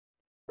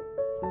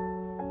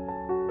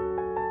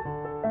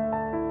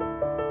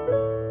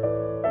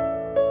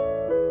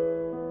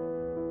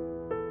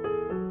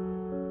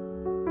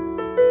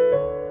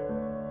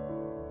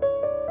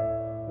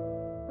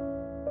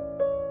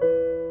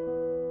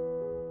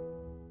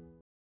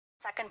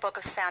Second book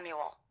of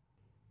Samuel.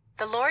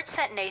 The Lord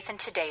sent Nathan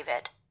to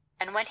David,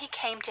 and when he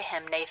came to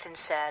him, Nathan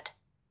said,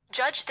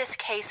 "Judge this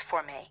case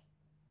for me.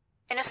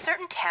 In a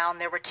certain town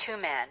there were two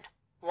men,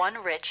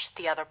 one rich,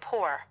 the other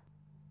poor.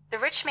 The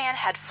rich man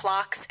had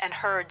flocks and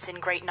herds in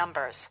great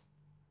numbers,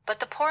 but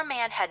the poor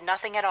man had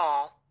nothing at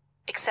all,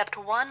 except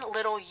one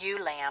little ewe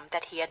lamb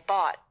that he had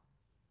bought.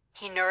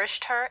 He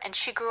nourished her, and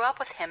she grew up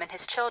with him and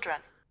his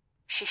children.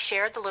 She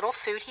shared the little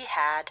food he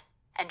had,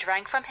 and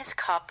drank from his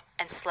cup,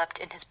 and slept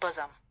in his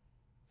bosom.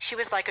 She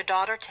was like a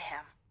daughter to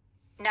him.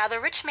 Now the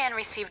rich man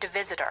received a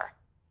visitor,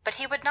 but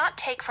he would not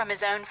take from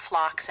his own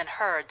flocks and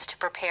herds to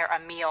prepare a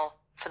meal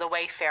for the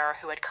wayfarer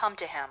who had come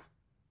to him.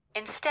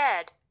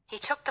 Instead, he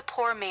took the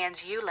poor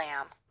man's ewe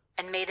lamb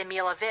and made a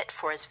meal of it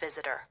for his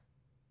visitor.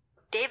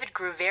 David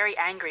grew very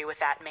angry with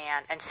that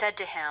man and said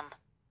to him,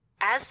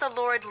 'As the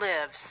Lord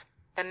lives,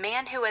 the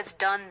man who has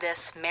done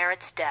this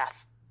merits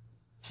death.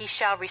 He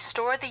shall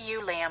restore the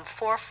ewe lamb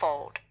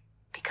fourfold,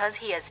 because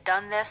he has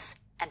done this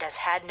and has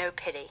had no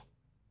pity.'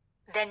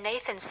 Then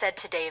Nathan said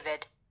to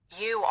David,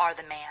 'You are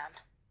the man.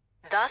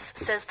 Thus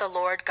says the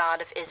Lord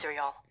God of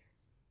Israel,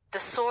 the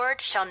sword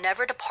shall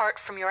never depart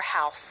from your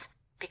house,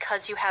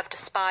 because you have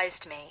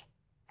despised me,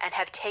 and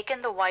have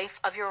taken the wife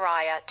of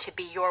Uriah to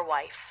be your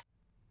wife.'"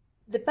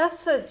 The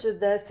passage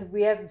that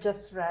we have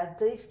just read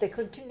is the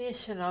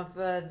continuation of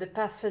the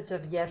passage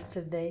of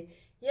yesterday.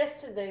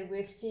 Yesterday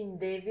we've seen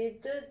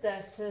David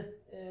that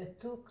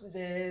took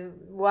the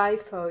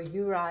wife of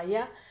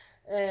Uriah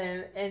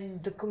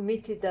and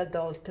committed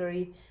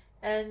adultery.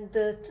 And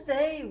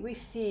today we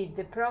see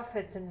the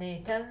prophet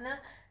Nathan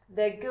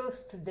that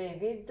goes to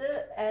David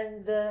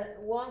and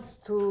wants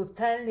to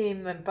tell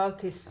him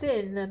about his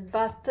sin,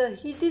 but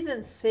he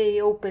didn't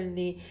say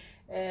openly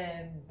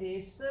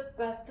this,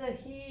 but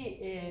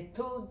he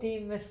told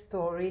him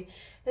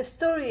a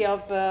story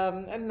of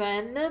a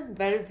man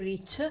very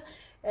rich.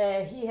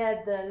 He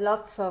had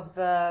lots of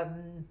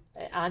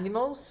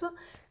animals,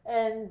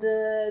 and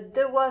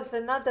there was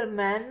another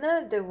man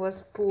that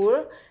was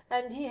poor,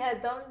 and he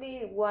had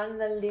only one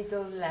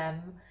little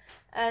lamb.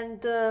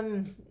 And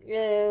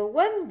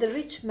when the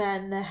rich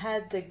man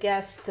had a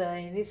guest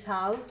in his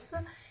house,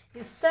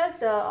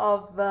 instead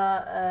of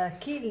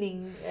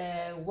killing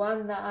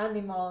one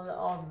animal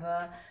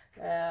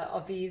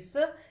of his,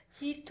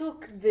 he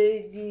took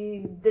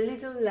the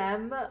little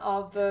lamb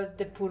of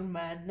the poor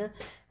man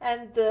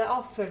and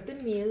offered a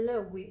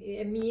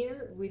meal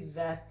with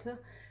that.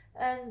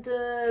 And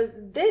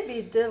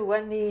David,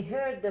 when he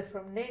heard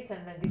from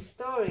Nathan this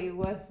story,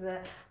 was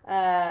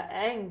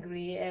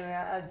angry,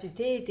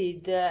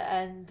 agitated,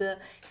 and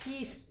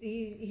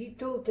he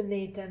told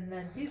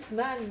Nathan, "This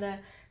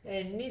man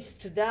needs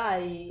to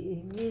die.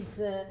 He needs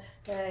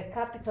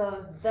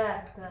capital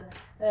death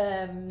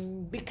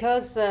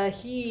because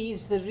he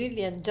is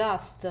really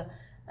unjust."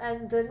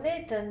 And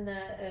Nathan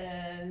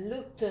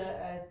looked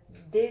at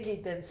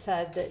David and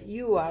said,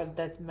 "You are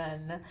that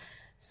man."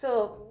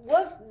 So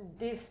what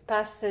this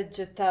passage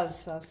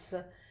tells us?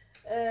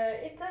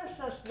 It tells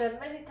us that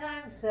many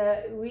times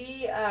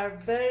we are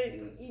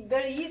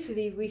very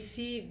easily we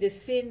see the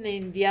sin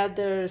in the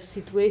other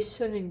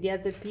situation, in the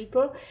other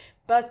people,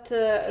 but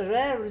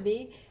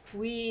rarely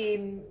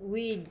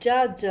we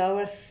judge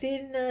our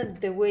sin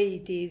the way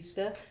it is.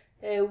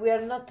 We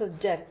are not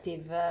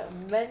objective.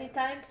 Many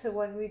times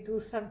when we do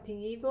something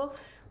evil,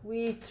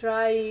 we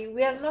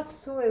are not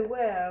so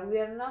aware, we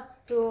are not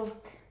so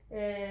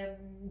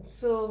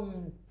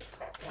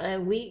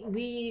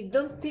we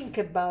don't think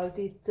about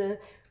it.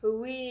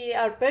 We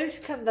are very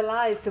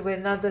scandalized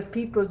when other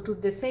people do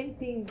the same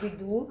thing we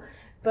do,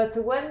 but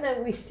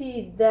when we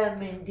see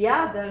them in the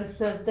others,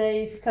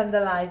 they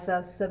scandalize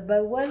us.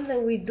 But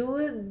when we do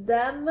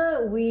them,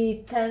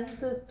 we tend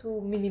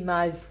to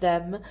minimize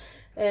them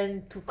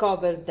and to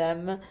cover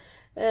them.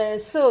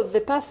 So the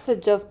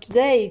passage of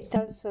today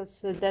tells us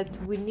that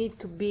we need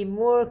to be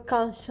more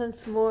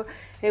conscious, more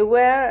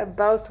aware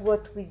about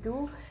what we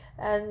do,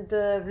 and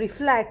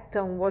reflect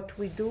on what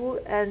we do,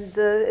 and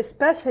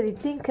especially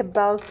think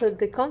about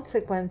the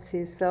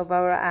consequences of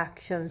our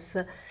actions.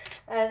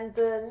 And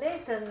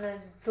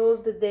Nathan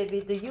told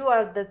David, "You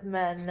are that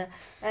man."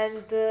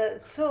 And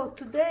so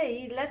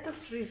today let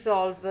us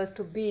resolve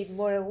to be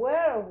more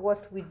aware of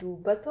what we do,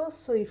 but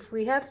also if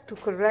we have to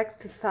correct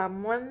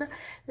someone,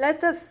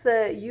 let us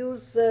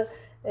use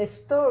a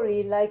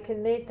story like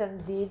Nathan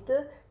did,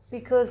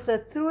 because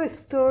through a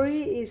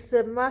story is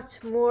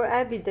much more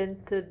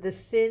evident the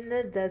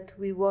sin that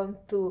we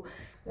want to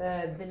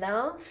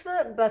denounce,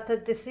 but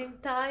at the same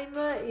time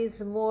is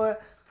more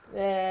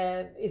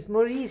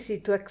easy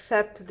to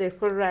accept the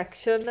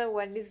correction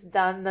when it's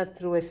done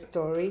through a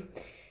story.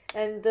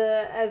 And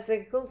as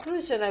a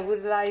conclusion, I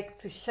would like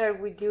to share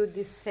with you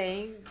this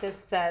saying that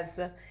says,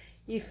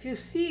 "If you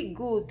see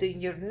good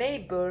in your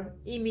neighbor,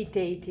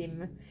 imitate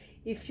him.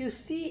 If you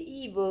see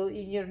evil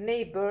in your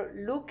neighbor,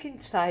 look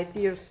inside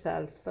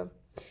yourself."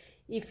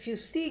 If you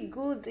see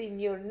good in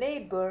your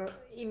neighbor,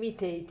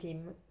 imitate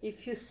him.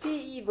 If you see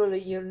evil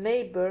in your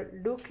neighbor,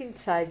 look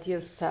inside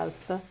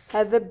yourself.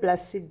 Have a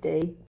blessed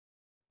day.